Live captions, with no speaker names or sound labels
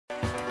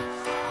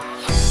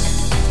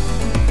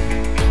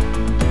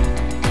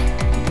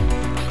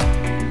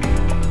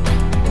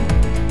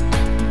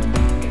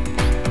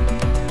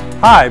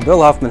Hi,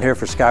 Bill Huffman here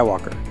for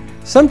Skywalker.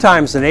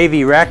 Sometimes an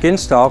AV rack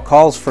install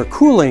calls for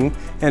cooling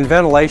and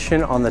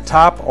ventilation on the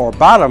top or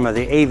bottom of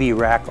the AV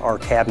rack or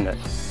cabinet.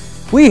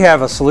 We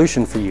have a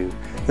solution for you.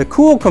 The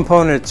Cool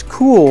Components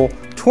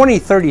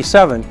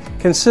COOL2037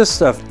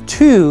 consists of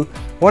two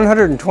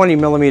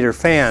 120mm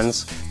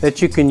fans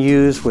that you can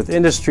use with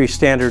industry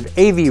standard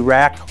AV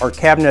rack or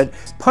cabinet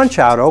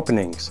punch-out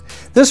openings.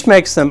 This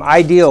makes them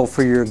ideal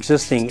for your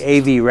existing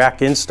AV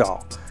rack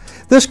install.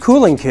 This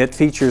cooling kit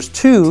features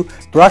two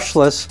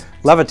brushless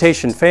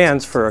levitation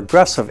fans for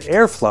aggressive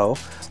airflow,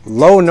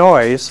 low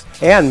noise,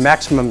 and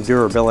maximum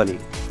durability.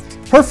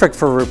 Perfect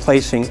for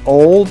replacing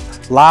old,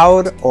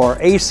 loud, or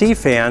AC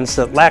fans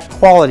that lack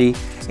quality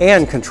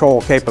and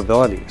control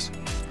capabilities.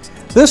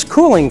 This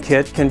cooling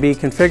kit can be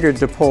configured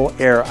to pull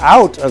air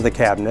out of the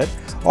cabinet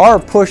or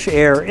push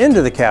air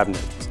into the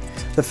cabinet.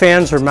 The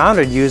fans are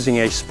mounted using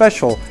a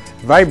special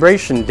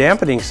vibration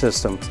dampening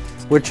system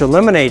which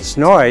eliminates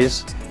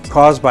noise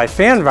caused by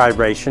fan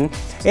vibration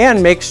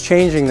and makes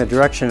changing the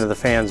direction of the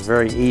fans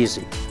very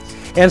easy.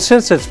 And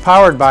since it's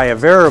powered by a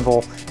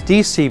variable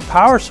DC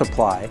power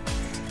supply,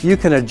 you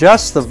can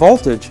adjust the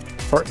voltage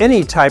for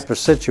any type of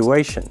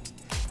situation.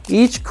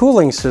 Each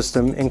cooling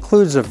system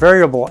includes a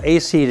variable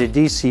AC to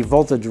DC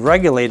voltage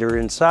regulator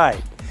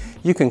inside.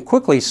 You can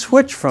quickly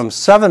switch from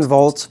 7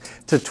 volts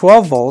to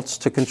 12 volts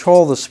to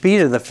control the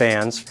speed of the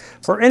fans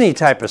for any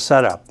type of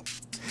setup.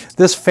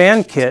 This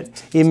fan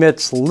kit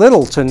emits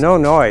little to no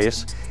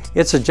noise.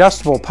 Its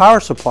adjustable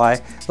power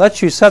supply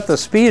lets you set the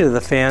speed of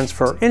the fans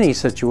for any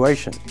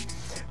situation.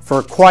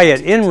 For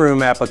quiet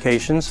in-room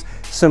applications,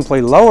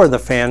 simply lower the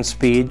fan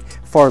speed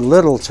for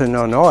little to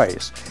no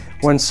noise.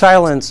 When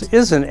silence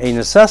isn't a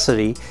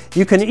necessity,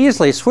 you can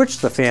easily switch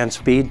the fan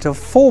speed to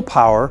full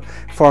power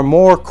for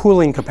more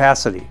cooling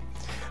capacity.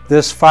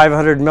 This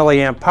 500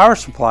 milliamp power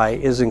supply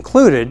is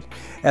included,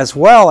 as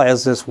well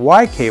as this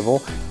Y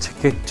cable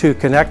to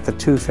connect the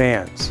two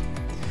fans.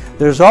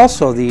 There's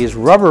also these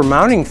rubber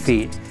mounting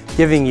feet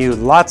giving you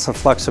lots of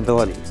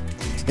flexibility.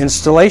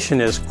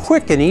 Installation is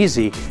quick and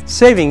easy,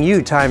 saving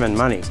you time and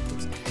money.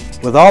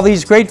 With all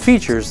these great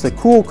features, the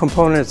Cool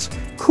Components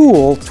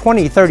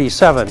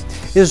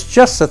COOL2037 is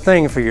just the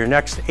thing for your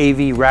next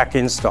AV rack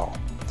install.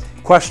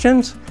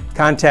 Questions?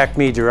 Contact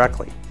me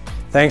directly.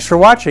 Thanks for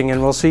watching,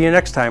 and we'll see you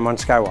next time on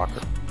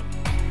Skywalker.